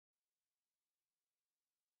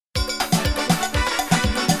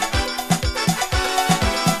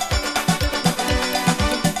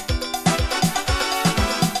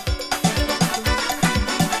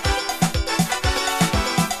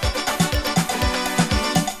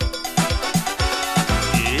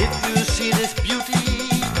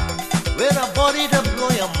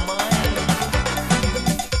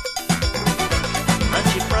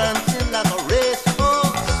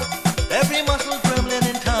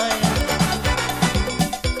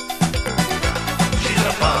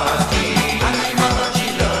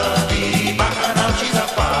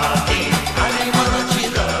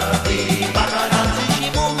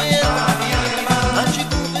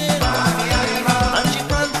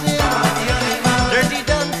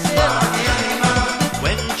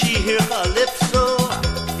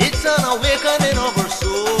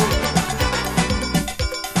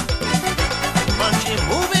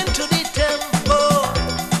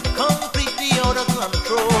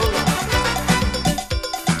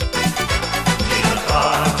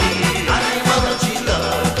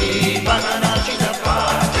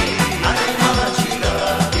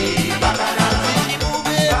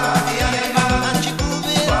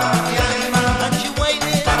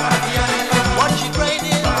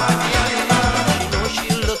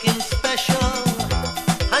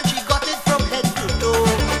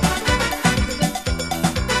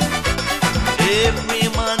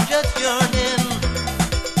and just yearning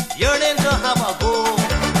to have a go.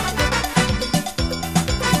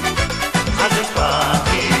 At the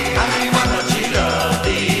party, animal and she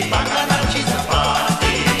lovely, bacchanal she's a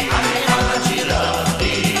party. Animal and she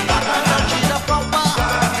lovely, bacchanal she's a proper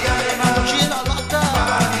party animal. She's a lotta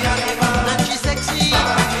party animal, and she's sexy,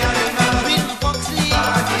 party animal, sweet and foxy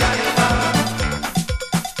party animal.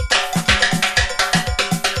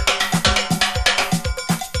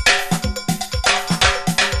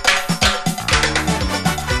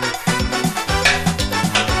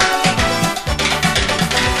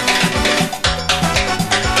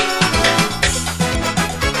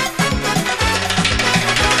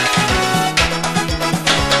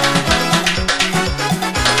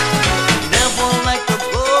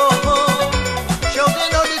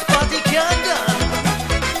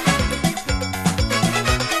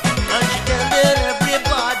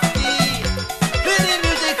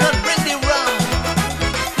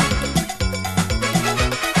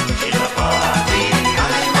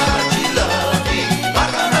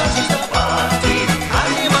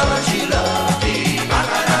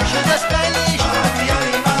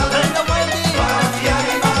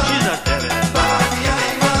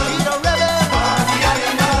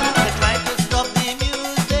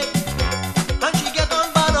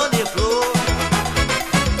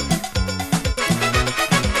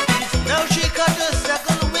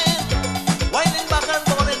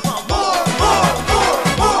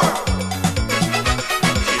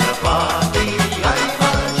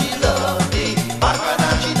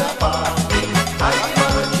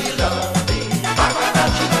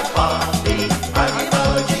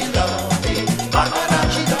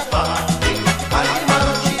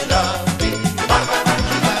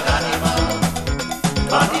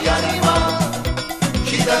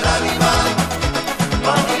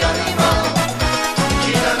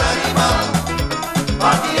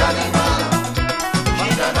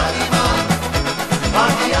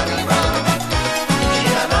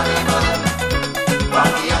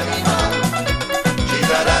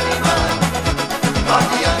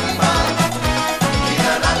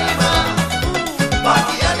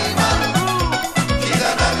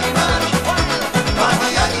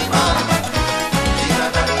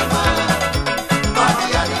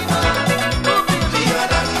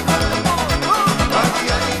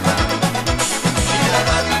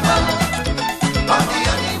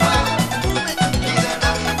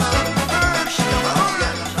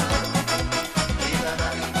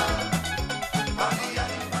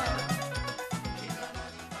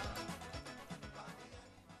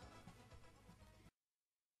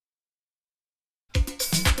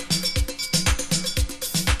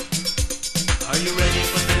 Are you ready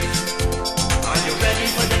for this? Are you ready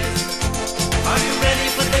for this? Are you ready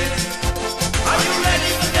for this? Are you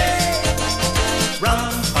ready for this?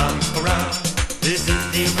 Rum, bum, rum. This is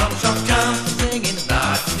the rum shop jam. Singing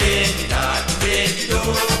da diddy da diddy do.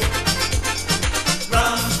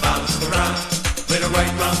 Rum, bum, rum. With a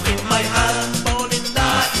white rum in my hand, falling da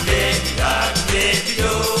diddy da diddy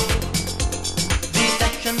do. The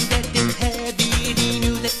section getting heavy, the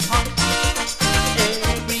music hot.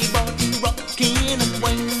 Everybody rocking and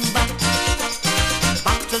swinging back.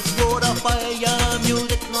 Boxers roll the fire,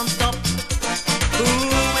 music non-stop.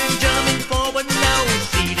 Ooh, and jamming forward now,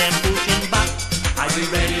 see them pushing back. Are you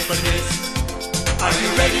ready for this? Are you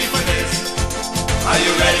ready for this? Are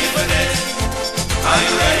you ready for this? Are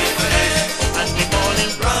you ready for this? And we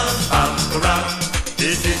falling Rum, bum, rum.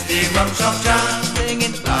 This is the rum shop jam.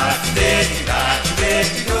 singing Da diddy da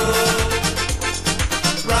diddy do.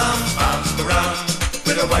 Rum, bum, rum.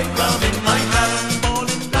 With a white rum in my hand,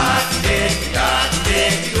 falling da diddy da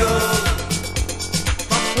diddy do.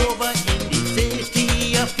 back over in the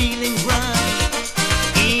city, a feeling grand.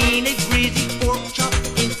 In a greasy pork chop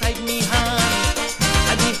inside me hand.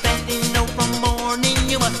 I've been fasting now from morning,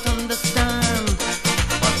 you must understand.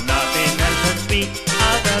 But nothing else as sweet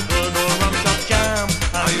as a good old rum chop jam.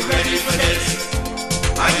 Are you ready for this?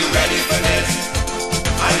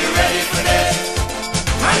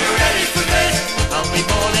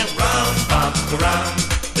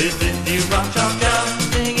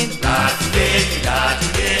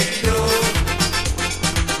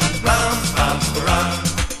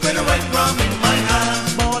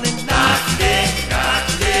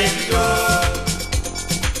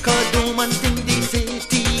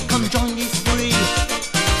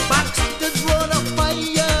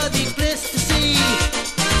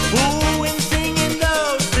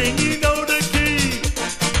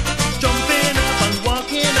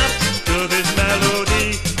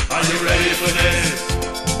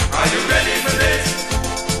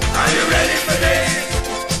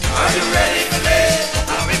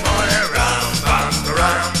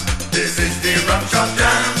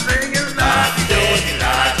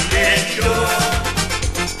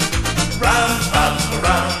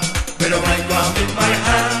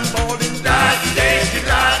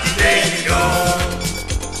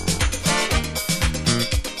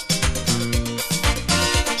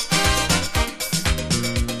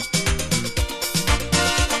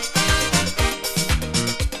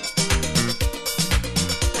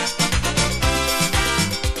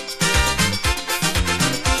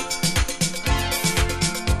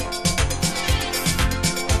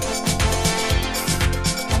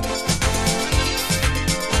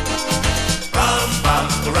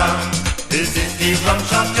 rum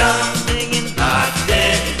shop jam, singing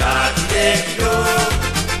la-di-da-di-da-di-da-di-do.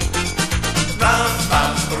 Rum,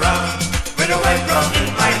 bum, rum, with a white rum in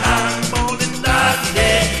my hand, bowling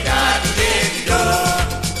la-di-da-di-da-di-da-di-do.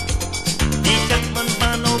 The gentleman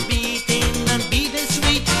man no beating and beating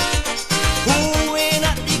sweet, who ain't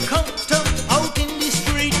at the counter out in the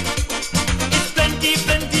street. It's plenty,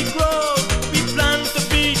 plenty crowd we plan to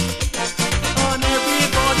beat, on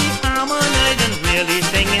everybody harmonizing, really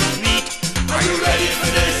singing sweet. Are you ready for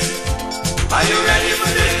this? Are you ready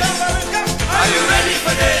for this? Are you ready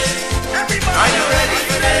for this? Are you ready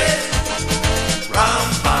for this? Rum,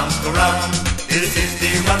 bum, rum, this is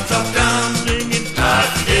the rum shop jam, singing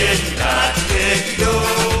la-di-da-di-da-di-do.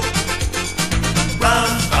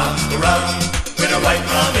 Rum, bum, rum, with a white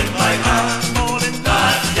rum in my hand, bowling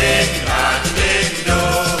la-di-da-di-da-di-do.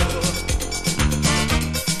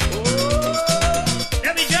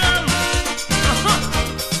 Let me jam.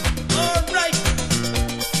 All right.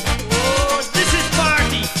 Oh, this is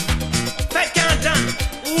party. Fat can't dance.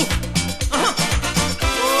 Ooh. Oh,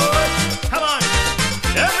 come on,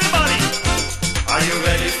 everybody. Are you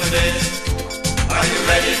ready for this? Are you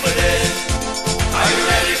ready for this? Are you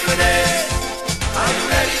ready for this? Are you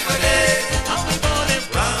ready for this? How we ballin'?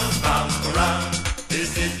 Rum, bum, rum,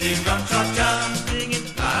 this is the rum shop jam, Singing.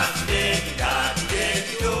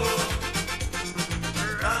 la-di-da-di-da-di-do.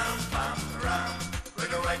 Rum, bum, rum,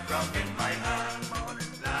 with a white rum in my hand,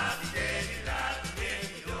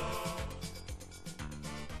 la-di-da-di-da-di-do.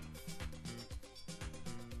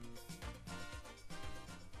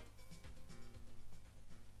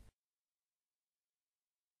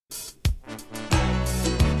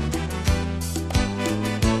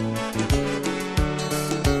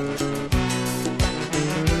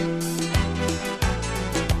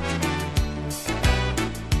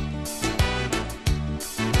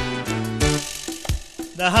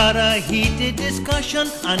 They had a heated discussion,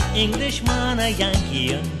 an Englishman, a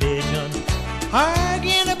Yankee and Bajan,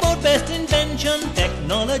 arguing about best invention,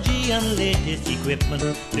 technology and latest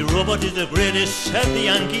equipment. The robot is the greatest, said the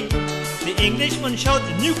Yankee. The Englishman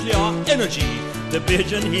shouted nuclear energy. The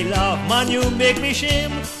Bajan he laughed, man you make me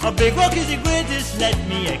shame. A big rock is the greatest, let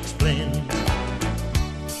me explain.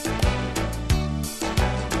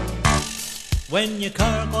 When your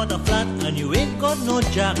car got a flat and you ain't got no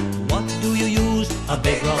jack, what do you use? A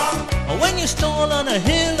big rock. Or when you stall on a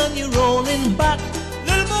hill and you're rolling back,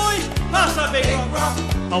 little boy, pass a big rock.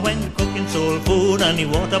 Or when you're cooking soul food and the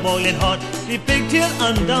water boiling hot, the pigtail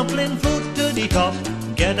and dumpling fruit to the top.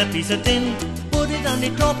 Get a piece of tin, put it on the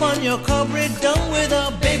top and you cover it down with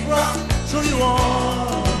a big rock. So you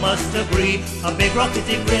all must agree, a big rock is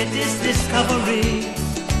the greatest discovery.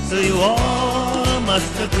 So you all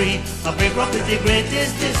must agree, a big rock is the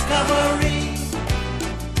greatest discovery.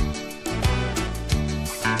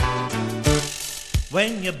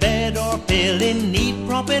 When your bed or paling need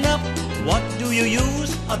propping up, what do you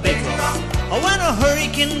use? A big rock. Or when a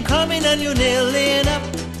hurricane coming and you nailing up,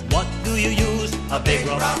 what do you use? A big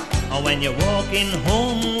rock. Or when you're walking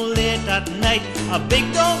home late at night, a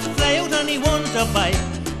big dog fly out and he wants a bite.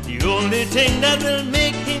 The only thing that will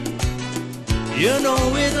make him, you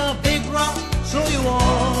know, is a big rock. So you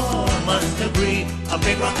all must agree, a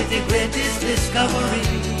big rock is the greatest discovery.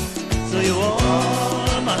 So you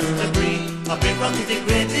all must agree, a big rock is the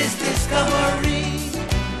greatest discovery.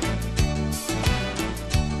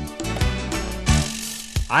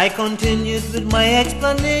 I continued with my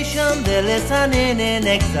explanation, they're listening in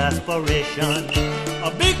exasperation.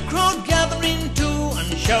 A big crowd gathering too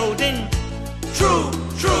and shouting, true,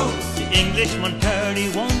 true. The Englishman turned, he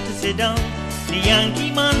want to sit down. The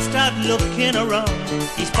Yankee man start looking around.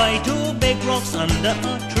 He spied two big rocks under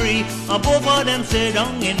a tree, and both of them sit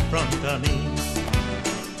down in front of me.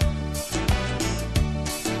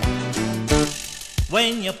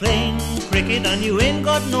 When you're playing cricket and you ain't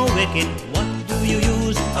got no wicket, what do you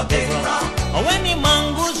use? A big rock. Or when the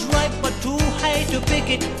mango's ripe but too high to pick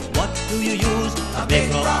it, what do you use? A big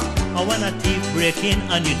rock. Or when a thief break in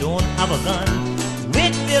and you don't have a gun,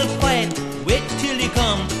 wait till quiet, wait till he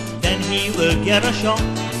come, then he will get a shot.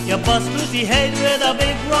 You bust loose the head with a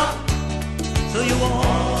big rock. So you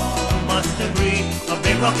all must agree, a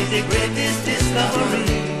big rock is the greatest discovery.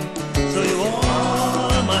 So you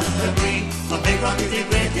all must agree, a big rock is the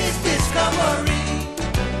greatest discovery.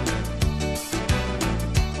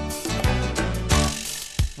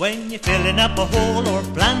 When you're filling up a hole or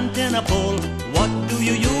planting a pole, what do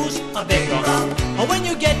you use? A big rock. Or when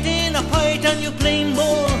you get in a fight and you playing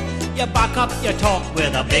ball, you back up your talk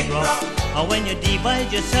with a big rock. Or when you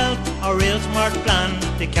devise yourself a real smart plan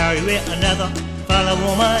to carry away another fellow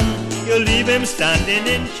woman, you leave him standing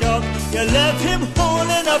in shock. You left him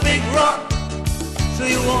holding a big rock. So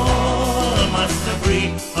you all must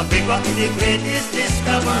agree, a big rock is the greatest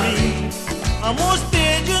discovery. And most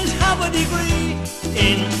Bajans have a degree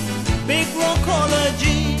in big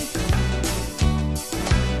rockology.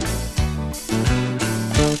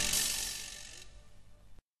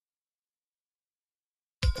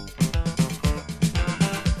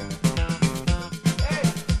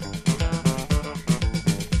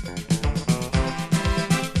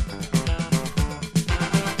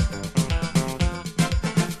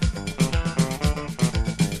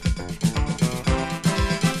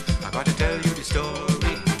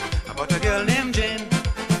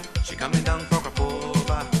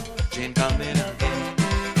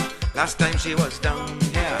 Last time she was down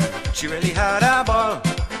here, she really had a ball.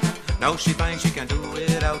 Now she finds she can do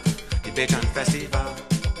it out the Bajan Festival.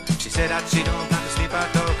 She said that she don't plan to sleep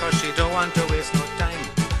at all, cause she don't want to waste no time.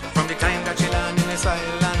 From the time that she land in this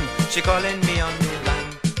island, she calling me on the line.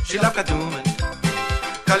 She love Kadooman,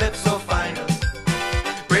 Calypso Finals,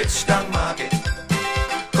 Bridgetown Market,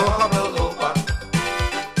 Cohobble Opa,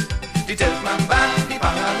 the Tiltman Band, the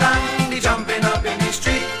Bangalang, the jumping up in the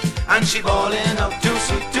street, and she balling up too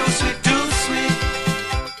sweet, too sweet, too sweet.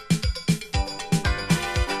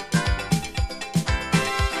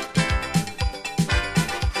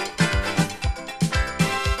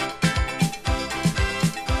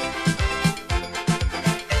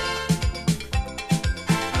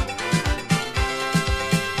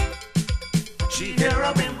 She hear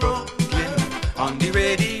up in Brooklyn on the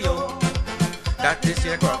radio that this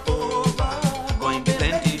year crop over going to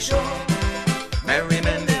plenty show.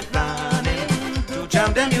 Merrymen they're planning to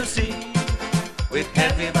jam them, you see, with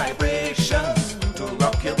heavy vibrations to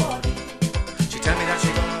rock your body. She tell me that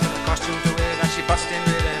she got a costume to wear, that she busting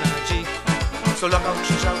with energy. So look out,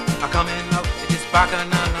 she shout, a coming out, it is back and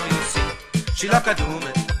now you see. She look a doom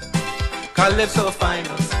it, Calypso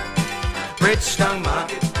Finals, Bridgetown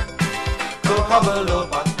Market, Cohobble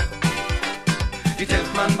Opa, the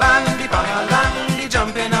Tiltman Band, the Bangalang, the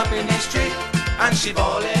jumping up in the street, and she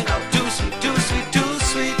balling out too sweet, too sweet, too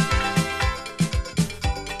sweet.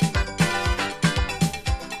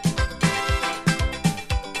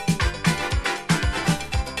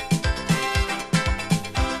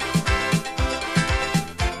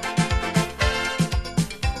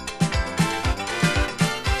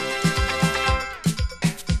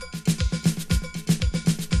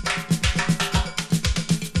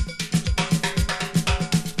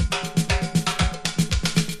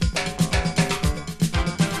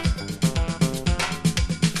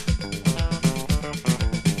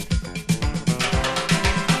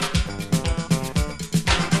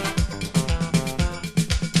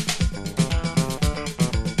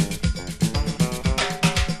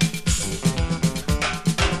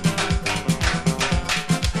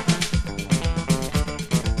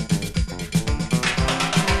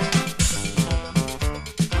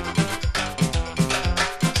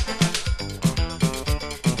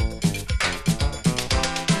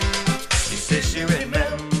 She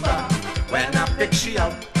remember when I picked she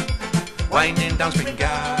out, winding down Spring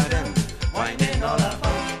Garden, winding all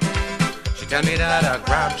about. She tell me that I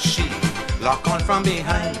grab she, lock on from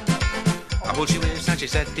behind. I hold she waist and she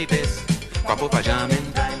said the best, crop up a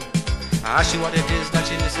jamming time. I ask she what it is that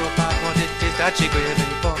she miss so far, what it is that she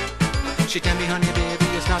craving for. She tell me, honey baby,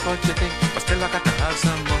 it's not what you think, but still I got to have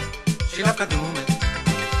some more. She love Kadooman,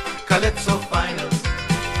 Calypso Finals,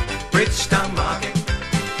 Bridgetown Market,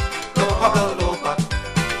 Cohobble Opa,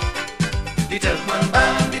 the Tiltman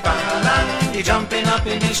Band, the Bangalang, the jumping up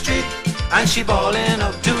in the street, and she balling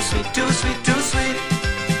up too sweet, too sweet, too sweet.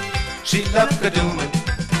 She love Kadooman,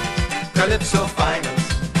 Calypso Finals,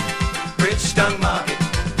 Bridgetown Market,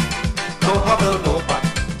 Cohobble Opa,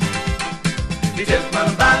 the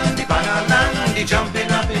Tiltman Band, the Bangalang, the jumping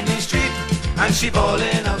up in the street, and she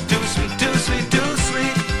balling up too sweet, too sweet, too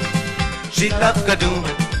sweet. She love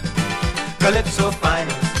Kadooman, Calypso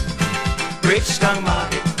Finals, Bridgetown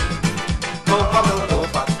Market, Cohobble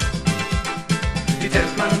Opa, the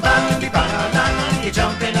Tiltman Band, the Bangalang, the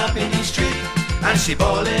jumping up in the street, and she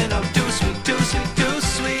balling up too sweet, too sweet, too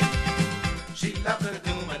sweet. She love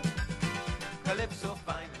Kadooman, Calypso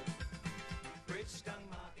Finals, Bridgetown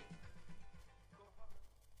Market.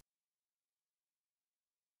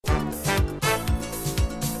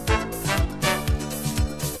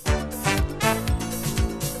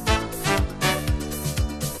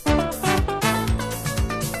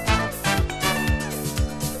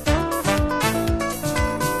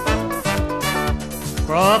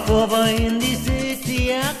 Crop over in the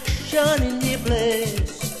city, action in the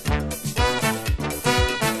place.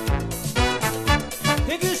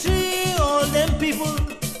 If you see all them people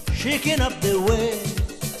shaking up their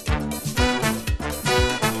waist,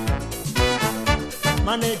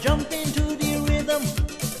 and they jump into the rhythm,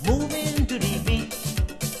 moving to the beat.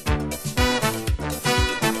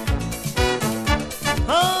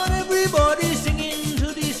 And everybody singing to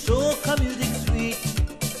the soca music sweet.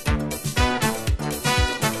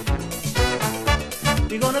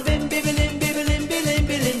 We're gonna bim, bibbling, bibbling, billing,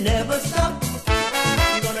 billing, never stop.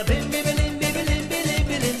 We're gonna bim, bibbling, bibbling, billing,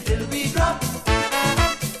 billing, till we drop.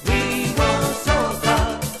 We want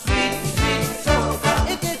soca, sweet, sweet soca.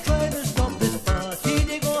 If they try to stop this party,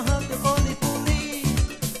 they gon' have to call the police.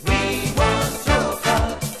 We want soca,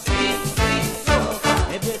 sweet, sweet soca.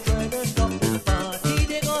 If they try to stop this party,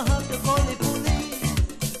 they gon' have to call the police.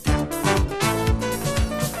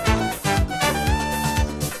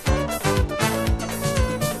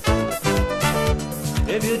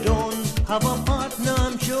 If you don't have a partner,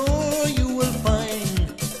 I'm sure you will find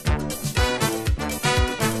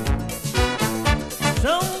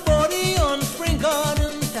somebody on Spring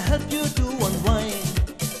Garden to help you to unwind.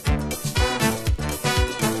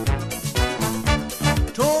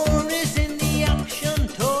 Tourists in the action,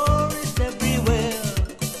 tourists everywhere.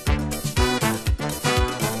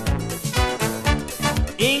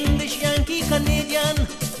 English, Yankee, Canadian,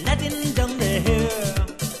 Latin down their hair.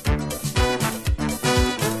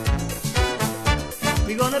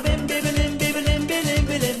 We're gonna bim, bibbling, bibbling, billing,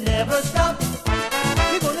 billing, never stop.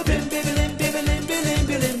 We're gonna bim, bibbling, bibbling, billing,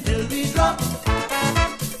 billing, till we drop.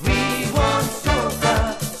 We want soca,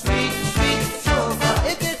 sweet, sweet soca.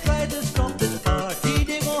 If they try to stop this party,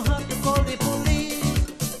 they gon' have to call the police.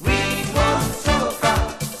 We want soca,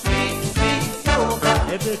 sweet, sweet soca.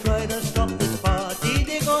 If they try to stop this party,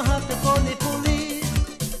 they gon' have to call the police.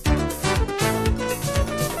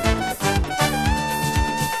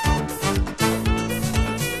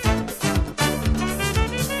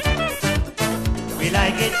 We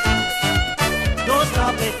like it, don't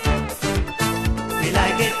stop it. We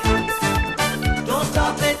like it, don't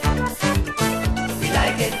stop it. We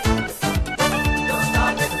like it, don't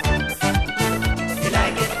stop it. We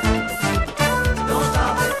like it, don't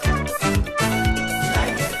stop it. We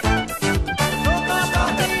like it, don't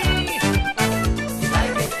stop it. We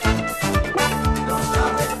like it, don't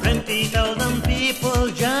stop it. 20,000 people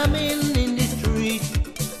jamming in the street.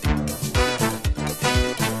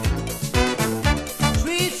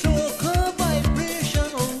 Sweet soca vibration,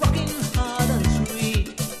 rocking hard and sweet.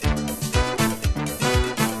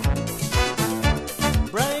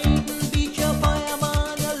 Brighton Beach, a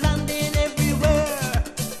fireman, a landing everywhere.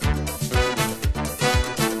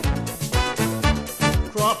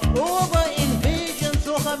 Crop over invasion,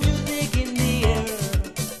 soca music in the air.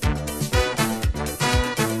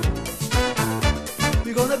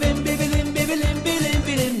 We're gonna bim, bibbling, bibbling, billing,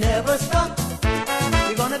 billing, never stop.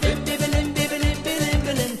 We're gonna bim, bibbling, bibbling, billing,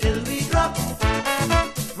 billing, till we drop.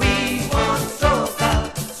 We want soca,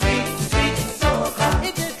 sweet, sweet soca.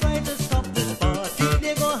 If they try to stop this party,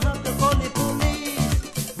 they gon' have to call the police.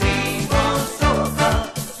 We want soca,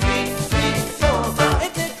 sweet, sweet soca.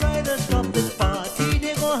 If they try to stop this party,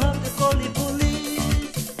 they gon' have to call the police.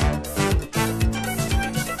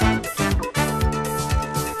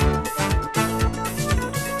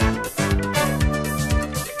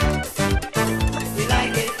 We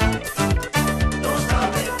like it, don't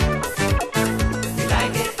stop it. We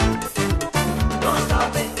like it, don't stop it. We like it, don't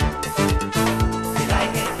stop it. We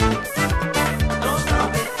like it,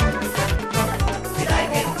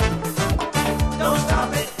 don't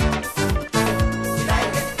stop it. We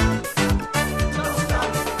like it, don't stop it.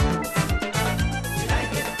 We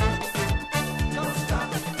like it, don't stop it. We like it, don't stop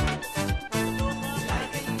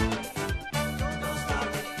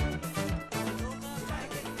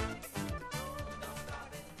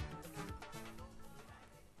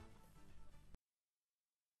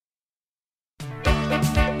it.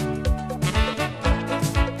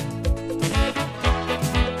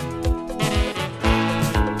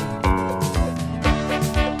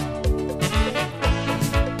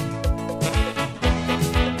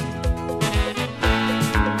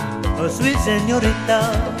 A sweet señorita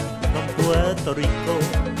from Puerto Rico,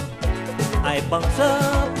 I bounce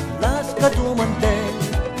up Las Catumanten.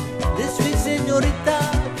 This sweet señorita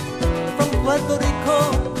from Puerto Rico,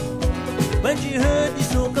 when she heard the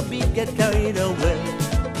soca beat, get carried away.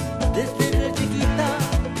 This little chiquita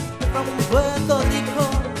from Puerto Rico,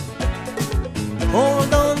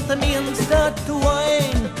 hold on to me and start to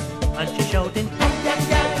whine, and she shouting, ay,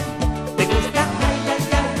 ay, ay, me gusta, ay, ay,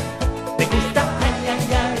 ay, me gusta, ay,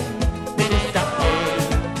 ay, ay, me gusta,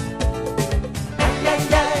 ay,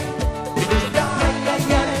 ay, ay, me gusta, ay,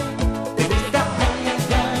 ay, ay, me gusta, ay,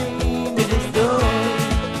 ay, ay, me gusta.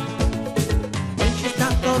 When she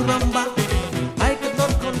started to rumba, I could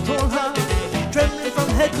not control her, trembling from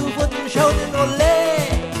head to foot and shouting, ole.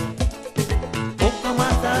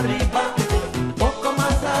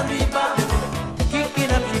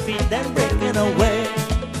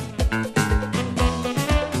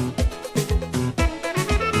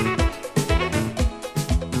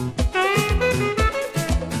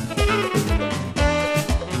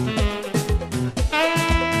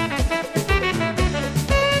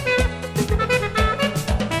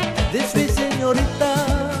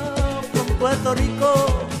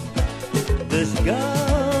 This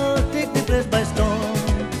girl take the place by storm.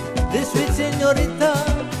 This sweet señorita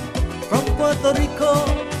from Puerto Rico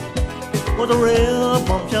was a real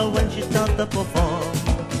bombshell when she started to perform.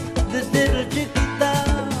 This little chiquita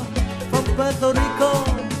from Puerto Rico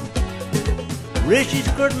raised her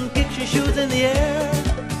skirt and kicked her shoes in the air,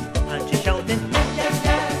 and she shouted, ay, ay,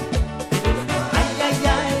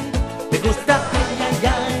 ay, me gusta, ay, ay,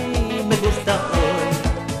 ay, me gusta hoy.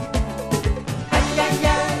 Ay, ay,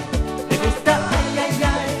 ay, me gusta, ay, ay,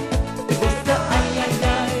 ay, me gusta, ay, ay,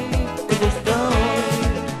 ay, me gusta hoy.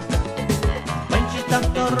 When she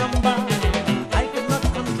started to rumba, I could not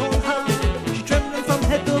control her. She trembled from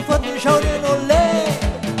head to foot and shouted, ole.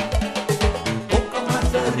 Poco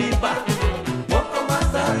más arriba, poco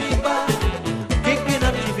más arriba, kicking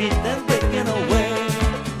up she feet and breaking away.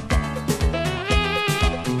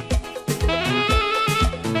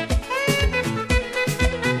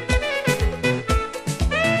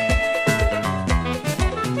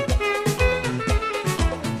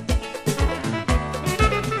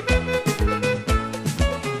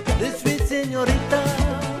 This sweet señorita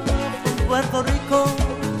from Puerto Rico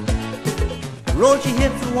rolled her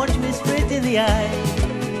hips and watched me straight in the eye.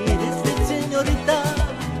 This sweet señorita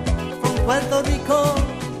from Puerto Rico,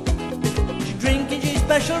 she drinking she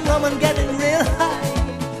special rum and getting real high.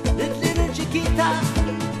 This little chiquita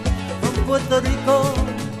from Puerto Rico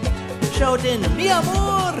shouting, mi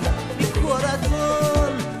amor,